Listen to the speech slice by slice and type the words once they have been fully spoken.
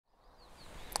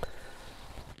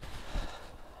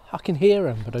I can hear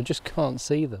them, but I just can't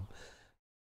see them.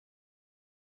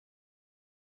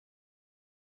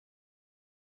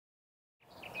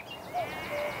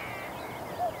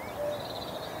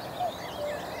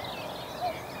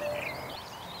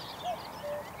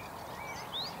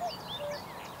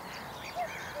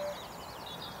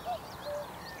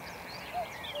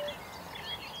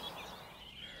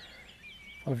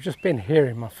 I've just been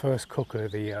hearing my first cuckoo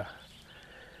of the year,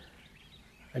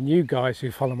 and you guys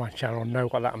who follow my channel know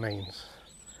what that means.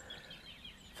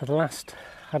 For the last,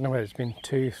 I don't know whether it's been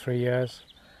 2-3 years,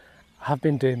 I've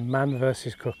been doing man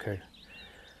versus cuckoo,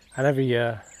 and every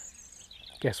year,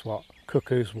 guess what,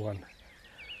 cuckoo's won.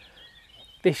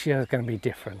 This year is going to be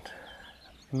different.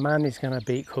 Man is going to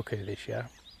beat cuckoo this year.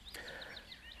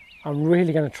 I'm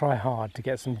really going to try hard to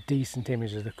get some decent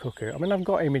images of the cuckoo. I mean, I've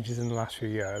got images in the last few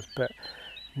years, but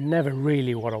never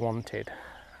really what I wanted.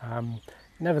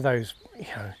 Never those,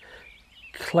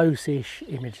 close-ish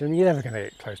images. I mean, you're never going to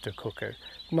get close to a cuckoo,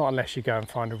 not unless you go and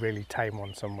find a really tame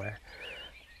one somewhere.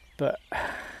 But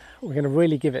we're going to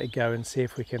really give it a go and see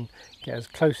if we can get as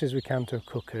close as we can to a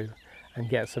cuckoo and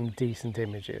get some decent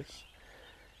images.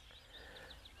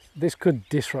 This could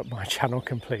disrupt my channel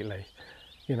completely.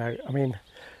 I mean,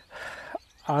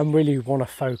 I really want to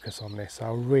focus on this. I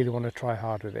really want to try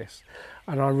hard with this.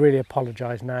 And I really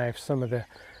apologise now if some of the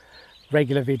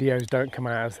regular videos don't come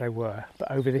out as they were.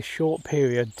 But over this short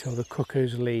period till the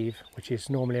cuckoos leave, which is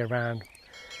normally around,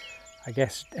 I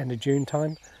guess, end of June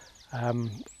time,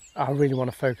 I really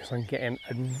want to focus on getting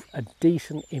a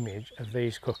decent image of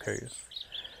these cuckoos.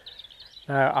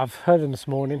 Now, I've heard them this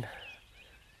morning.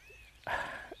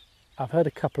 I've heard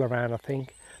a couple around, I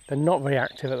think. They're not very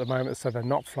active at the moment, so they're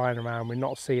not flying around. We're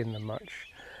not seeing them much,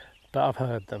 but I've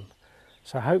heard them.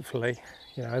 So hopefully,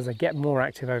 as they get more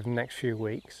active over the next few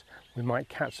weeks, we might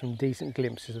catch some decent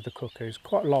glimpses of the cuckoos.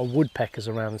 Quite a lot of woodpeckers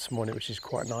around this morning, which is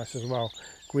quite nice as well.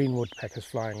 Green woodpeckers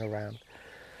flying around.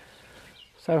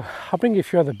 So I'll bring you a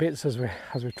few other bits as we're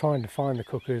trying to find the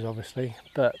cuckoos, obviously.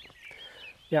 But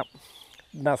yeah,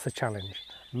 that's the challenge.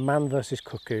 Man versus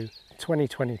cuckoo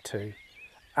 2022.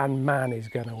 And man is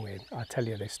going to win, I tell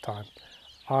you this time.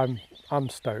 I'm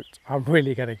stoked. I'm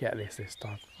really going to get this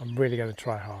time. I'm really going to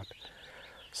try hard.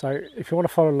 So if you want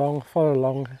to follow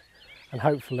along, and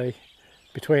hopefully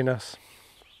between us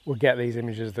we'll get these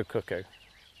images of the cuckoo.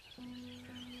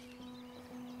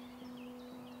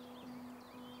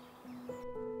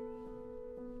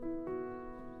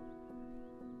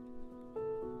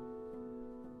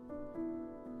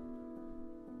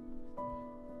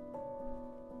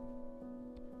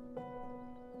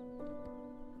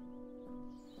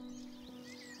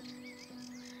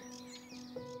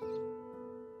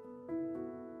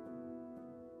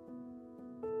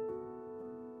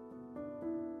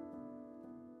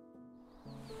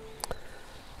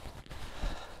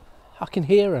 I can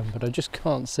hear them, but I just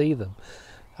can't see them.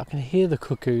 I can hear the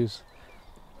cuckoos.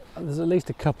 There's at least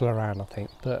a couple around, I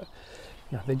think, but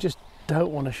they just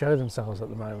don't want to show themselves at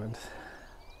the moment.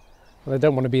 Well, they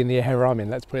don't want to be in the area I'm in,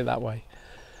 let's put it that way.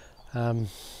 But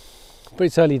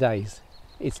it's early days.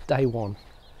 It's day one.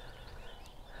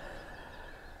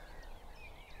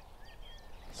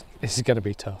 This is going to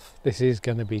be tough. This is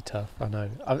going to be tough, I know.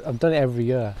 I've done it every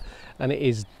year, and it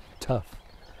is tough.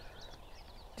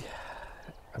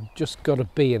 I've just got to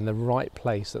be in the right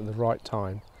place at the right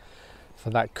time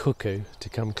for that cuckoo to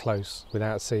come close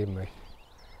without seeing me.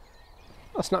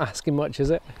 That's not asking much, is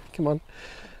it? Come on.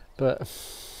 But,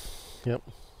 yep.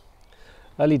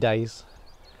 Early days.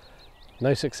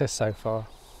 No success so far.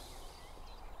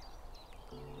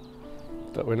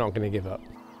 But we're not going to give up.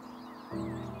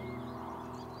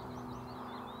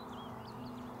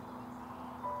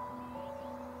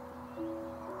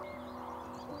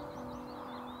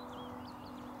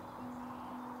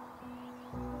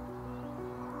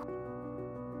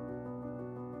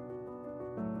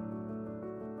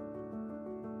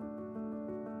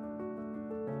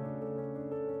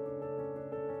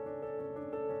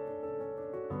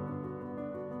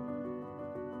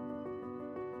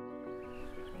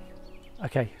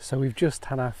 Okay, so we've just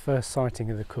had our first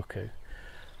sighting of the cuckoo.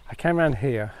 I came around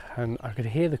here and I could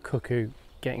hear the cuckoo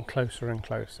getting closer and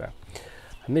closer.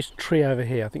 And this tree over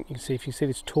here, I think you can see, if you see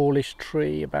this tallish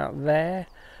tree about there,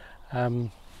 the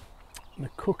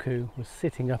cuckoo was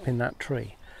sitting up in that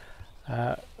tree.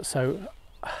 So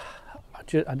I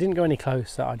didn't go any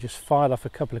closer. I just fired off a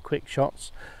couple of quick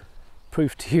shots,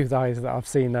 proof to you guys that I've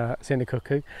seen a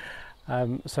cuckoo.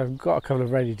 So I've got a couple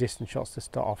of really distant shots to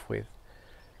start off with.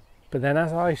 But then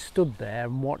as I stood there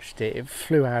and watched it, it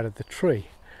flew out of the tree.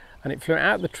 And it flew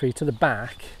out of the tree to the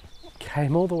back,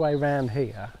 came all the way around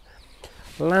here,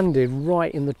 landed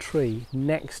right in the tree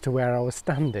next to where I was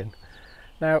standing.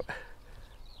 Now,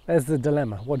 there's the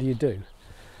dilemma. What do you do?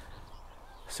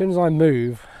 As soon as I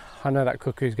move, I know that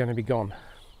cuckoo's going to be gone,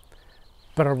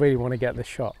 but I really want to get the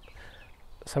shot.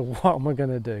 So what am I going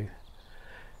to do?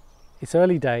 It's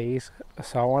early days,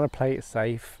 so I want to play it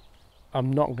safe.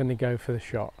 I'm not going to go for the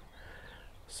shot.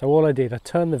 So all I did, I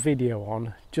turned the video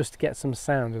on just to get some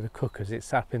sound of the cuckoo as it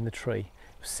sat up in the tree.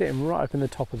 It was sitting right up in the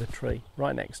top of the tree,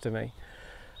 right next to me.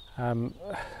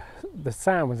 The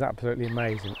sound was absolutely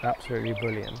amazing, absolutely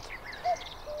brilliant.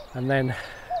 And then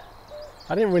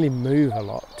I didn't really move a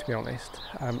lot, to be honest.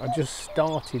 I just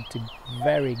started to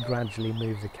very gradually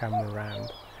move the camera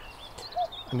around.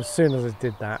 And as soon as I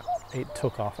did that, it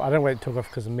took off. I don't know whether it took off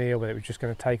because of me or whether it was just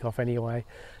going to take off anyway.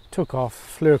 Took off,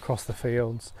 flew across the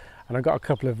fields, and I got a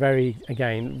couple of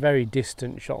very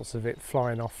distant shots of it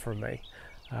flying off from me.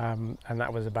 And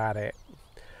that was about it.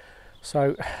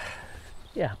 So,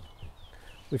 yeah,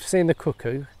 we've seen the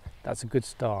cuckoo. That's a good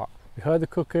start. We've heard the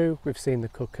cuckoo, we've seen the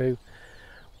cuckoo.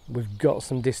 We've got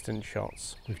some distant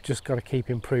shots. We've just got to keep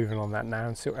improving on that now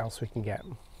and see what else we can get.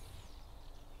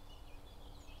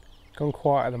 Gone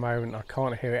quiet at the moment, I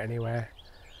can't hear it anywhere.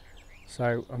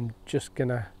 So I'm just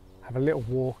gonna have a little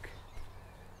walk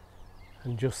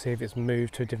and just see if it's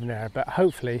moved to a different area. But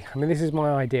hopefully, I mean, this is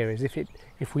my idea, is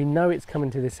if we know it's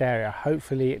coming to this area,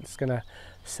 hopefully it's gonna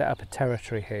set up a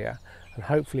territory here. And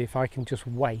hopefully if I can just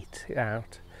wait it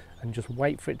out and just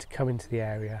wait for it to come into the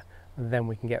area, and then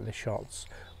we can get the shots.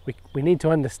 We need to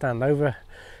understand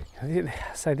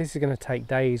so this is going to take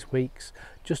days, weeks,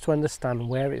 just to understand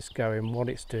where it's going, what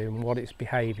it's doing, what its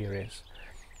behaviour is.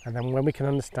 And then when we can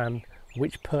understand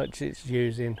which perch it's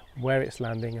using, where it's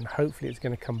landing, and hopefully it's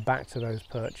going to come back to those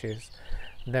perches,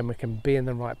 then we can be in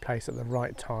the right place at the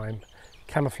right time,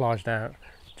 camouflaged out,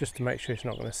 just to make sure it's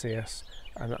not going to see us.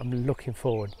 And I'm looking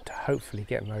forward to hopefully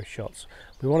getting those shots.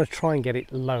 We want to try and get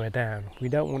it lower down. We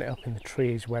don't want it up in the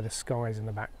trees where the sky's in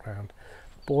the background.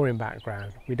 Boring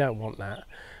background, we don't want that.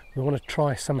 We want to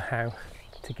try somehow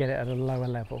to get it at a lower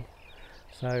level.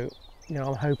 So, you know,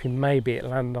 I'm hoping maybe it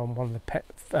land on one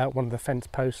of the fence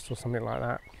posts or something like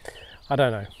that. I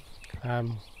don't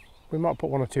know. We might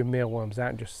put 1 or 2 mealworms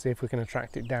out just to see if we can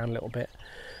attract it down a little bit.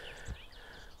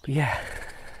 But yeah,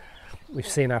 we've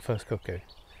seen our first cuckoo.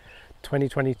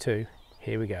 2022,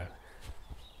 here we go.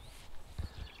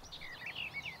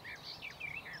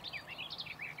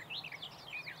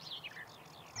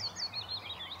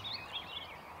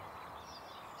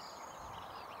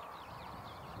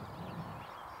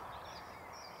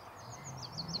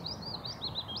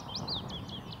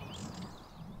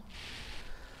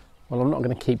 Well, I'm not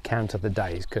going to keep count of the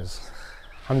days because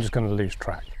I'm just going to lose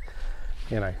track.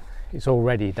 You know, it's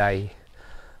already day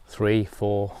 3,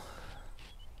 4,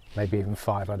 maybe even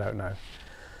 5, I don't know.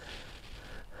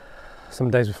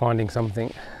 Some days we're finding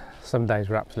something, some days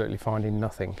we're absolutely finding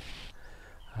nothing.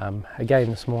 Again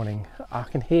this morning, I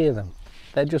can hear them.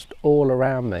 They're just all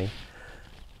around me,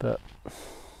 but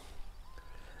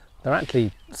they're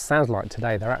actually, sounds like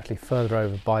today, they're actually further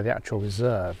over by the actual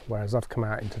reserve, whereas I've come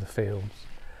out into the fields.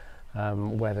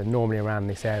 Where they're normally around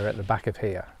this area at the back of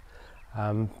here,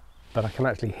 but I can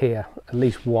actually hear at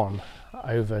least one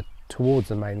over towards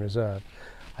the main reserve.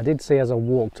 I did see as I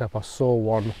walked up, I saw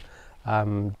one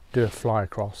do a fly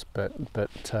across, but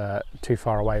too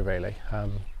far away really.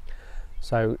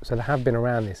 So they have been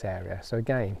around this area. So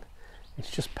again, it's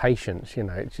just patience, you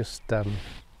know. It's just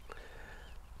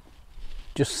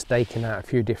staking out a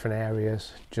few different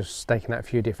areas, just staking out a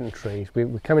few different trees.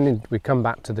 We're coming in. We come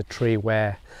back to the tree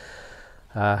where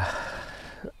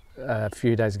a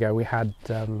few days ago we had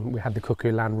the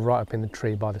cuckoo land right up in the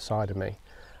tree by the side of me,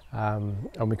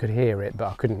 and we could hear it, but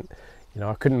I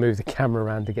couldn't move the camera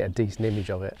around to get a decent image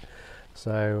of it.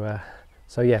 So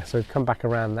yeah, so we've come back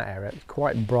around that area. It's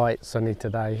quite bright, sunny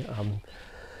today.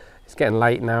 It's getting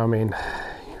late now. I mean,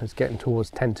 it's getting towards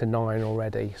 10 to 9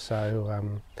 already.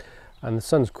 So and the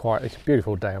sun's it's a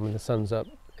beautiful day. I mean, the sun's up.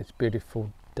 It's a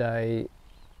beautiful day.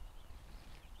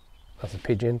 That's a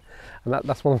pigeon, and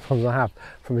that's one of the problems I have.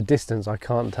 From a distance, I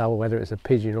can't tell whether it's a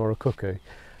pigeon or a cuckoo.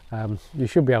 You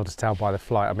should be able to tell by the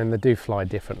flight. I mean, they do fly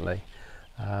differently,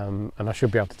 and I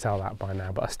should be able to tell that by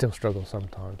now, but I still struggle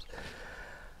sometimes.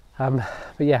 But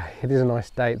yeah, it is a nice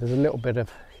day. There's a little bit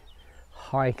of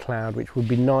high cloud, which would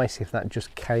be nice if that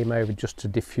just came over just to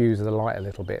diffuse the light a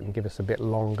little bit and give us a bit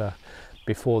longer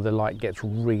before the light gets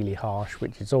really harsh,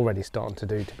 which it's already starting to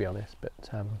do, to be honest. But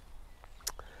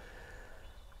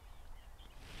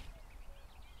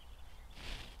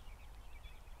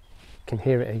can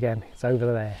hear it again. It's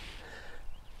over there.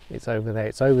 It's over there.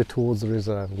 It's over towards the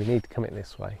reserve. We need to come it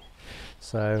this way.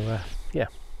 So yeah.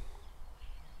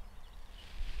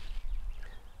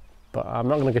 but I'm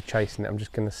not going to go chasing it. I'm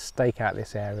just going to stake out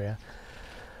this area.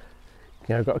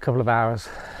 You know, I've got a couple of hours.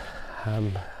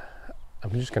 I'm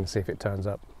just going to see if it turns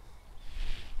up.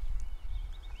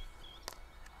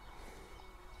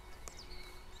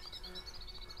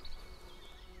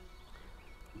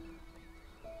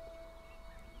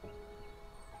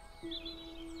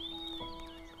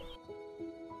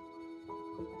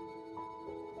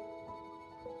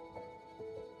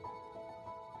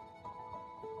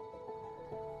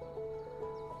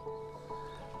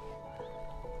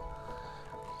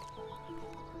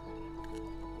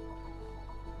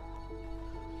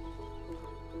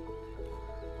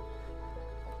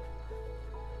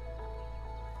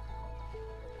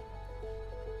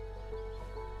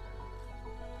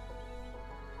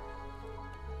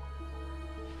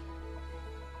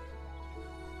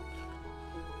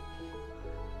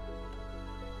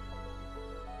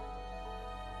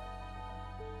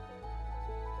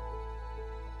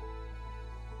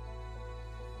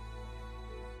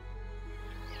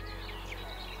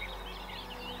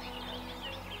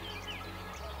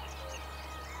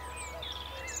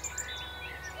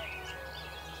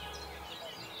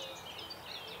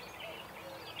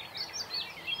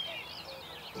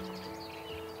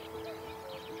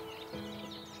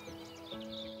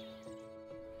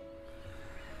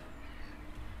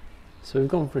 So we've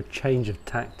gone for a change of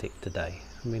tactic today.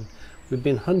 I mean, we've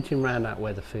been hunting around out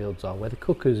where the fields are, where the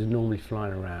cuckoos are normally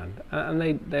flying around,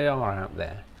 and they are out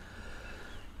there,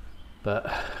 but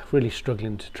really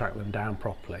struggling to track them down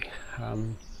properly.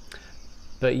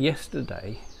 But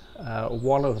yesterday,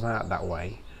 while I was out that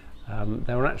way,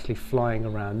 they were actually flying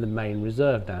around the main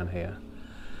reserve down here,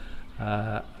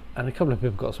 and a couple of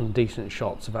people got some decent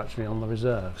shots of actually on the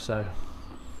reserve. So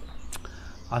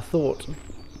I thought,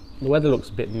 the weather looks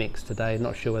a bit mixed today,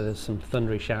 not sure whether there's some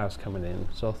thundery showers coming in,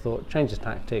 so I thought change the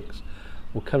tactics.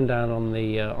 We'll come down on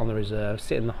the reserve,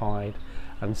 sit in the hide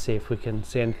and see if we can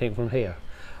see anything from here.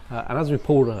 And as we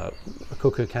pulled up, a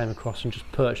cuckoo came across and just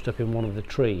perched up in one of the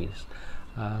trees.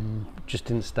 Just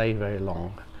didn't stay very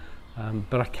long,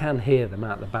 but I can hear them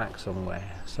out the back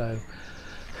somewhere. So,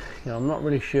 you know, I'm not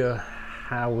really sure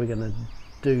how we're going to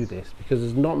do this, because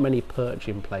there's not many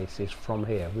perching places from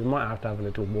here. We might have to have a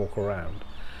little walk around.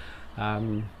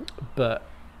 But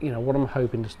you know, what I'm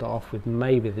hoping to start off with,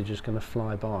 maybe they're just going to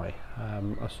fly by.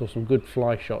 I saw some good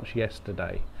fly shots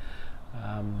yesterday,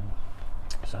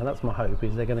 so that's my hope,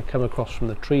 is they're going to come across from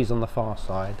the trees on the far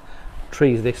side,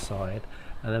 trees this side,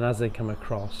 and then as they come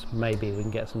across, maybe we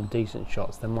can get some decent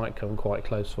shots. They might come quite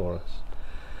close for us,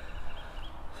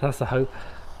 so that's the hope.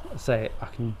 I say I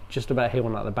can just about hear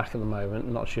one at the back at the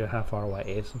moment, not sure how far away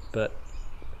it is, but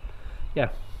yeah,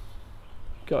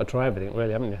 got to try everything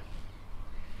really, haven't you?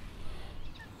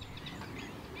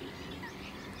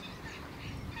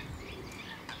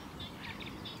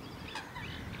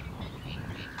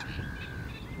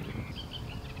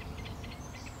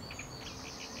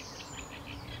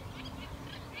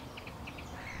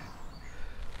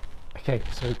 Okay,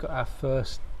 so we've got our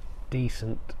first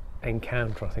decent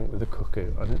encounter, I think, with the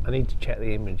cuckoo. I need to check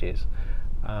the images,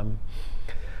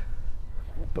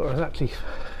 but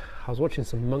I was watching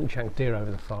some monkshank deer over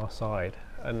the far side,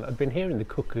 and I'd been hearing the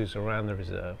cuckoos around the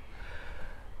reserve,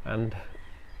 and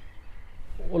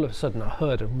all of a sudden I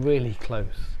heard them really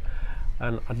close,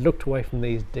 and I looked away from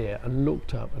these deer and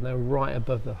looked up, and they were right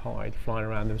above the hide flying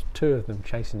around. There was two of them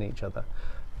chasing each other.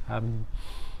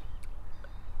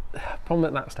 Problem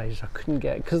at that stage is I couldn't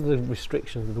get, because of the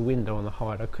restrictions of the window on the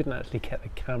hide, I couldn't actually get the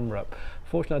camera up.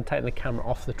 Fortunately, I'd taken the camera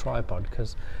off the tripod,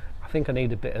 because I think I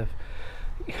need a bit of,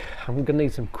 I'm going to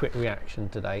need some quick reaction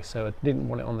today, so I didn't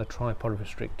want it on the tripod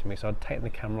restricting me, so I'd taken the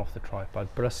camera off the tripod,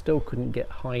 but I still couldn't get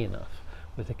high enough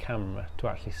with the camera to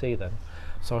actually see them.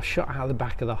 So I shot out the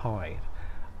back of the hide.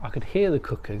 I could hear the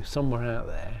cuckoo somewhere out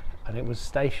there, and it was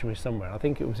stationary somewhere. I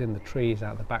think it was in the trees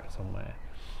out the back somewhere.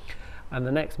 And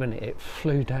the next minute it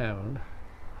flew down.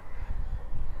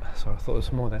 Sorry, I thought there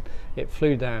was more then. It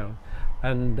flew down,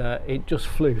 and it just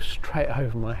flew straight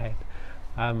over my head.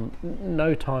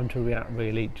 No time to react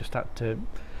really, just had to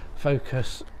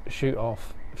focus, shoot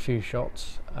off a few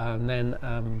shots, and then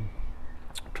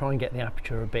try and get the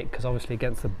aperture a bit, because obviously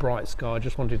against the bright sky I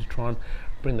just wanted to try and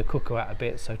bring the cuckoo out a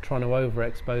bit, so trying to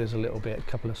overexpose a little bit, a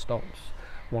couple of stops,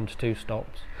 1 to 2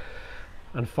 stops,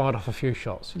 and fired off a few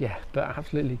shots. Yeah, but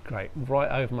absolutely great, right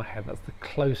over my head. That's the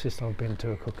closest I've been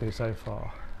to a cuckoo so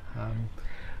far.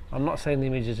 I'm not saying the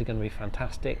images are going to be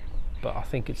fantastic, but I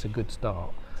think it's a good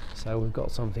start. So we've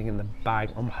got something in the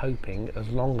bag, I'm hoping, as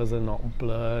long as they're not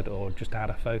blurred or just out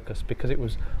of focus, because it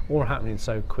was all happening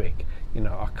so quick. You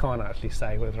know, I can't actually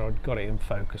say whether I'd got it in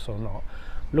focus or not.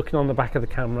 Looking on the back of the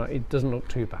camera, it doesn't look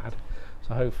too bad.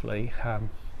 So hopefully,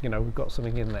 you know, we've got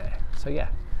something in there. So yeah,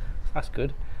 that's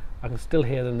good. I can still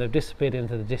hear them. They've disappeared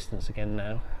into the distance again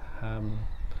now,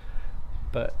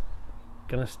 but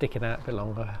gonna stick it out a bit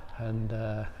longer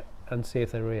and see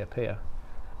if they reappear.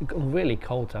 It got really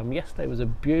cold time. Yesterday was a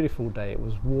beautiful day. It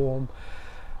was warm,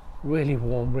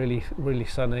 really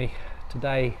sunny.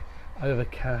 Today,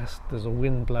 overcast. There's a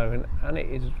wind blowing, and it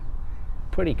is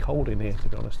pretty cold in here, to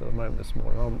be honest, at the moment this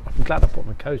morning. I'm glad I put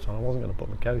my coat on. I wasn't going to put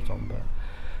my coat on, but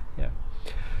yeah.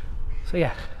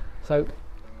 So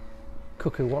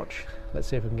Cuckoo watch. Let's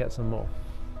see if we can get some more.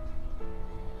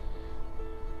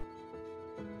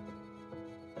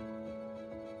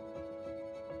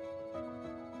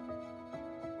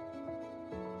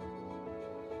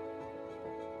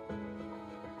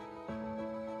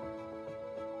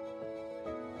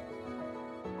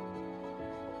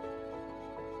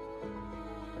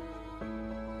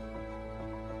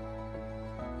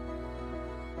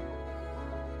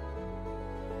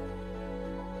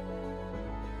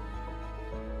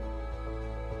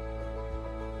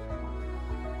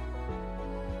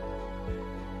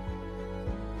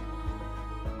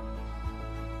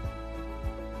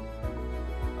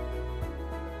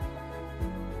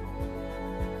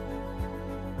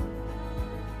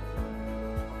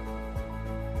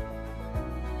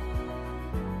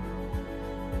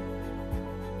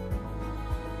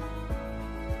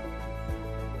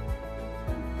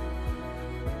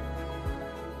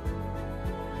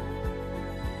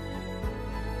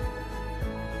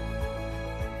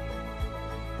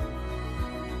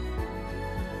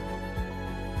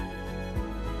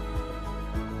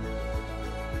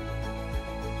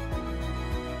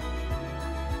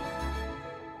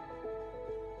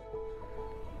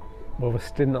 Well, we're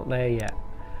still not there yet.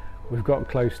 We've got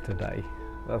close today.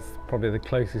 That's probably the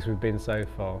closest we've been so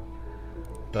far.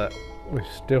 But we've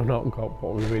still not got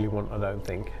what we really want, I don't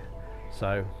think.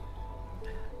 So,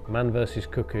 Man vs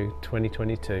Cuckoo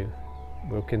 2022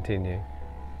 will continue.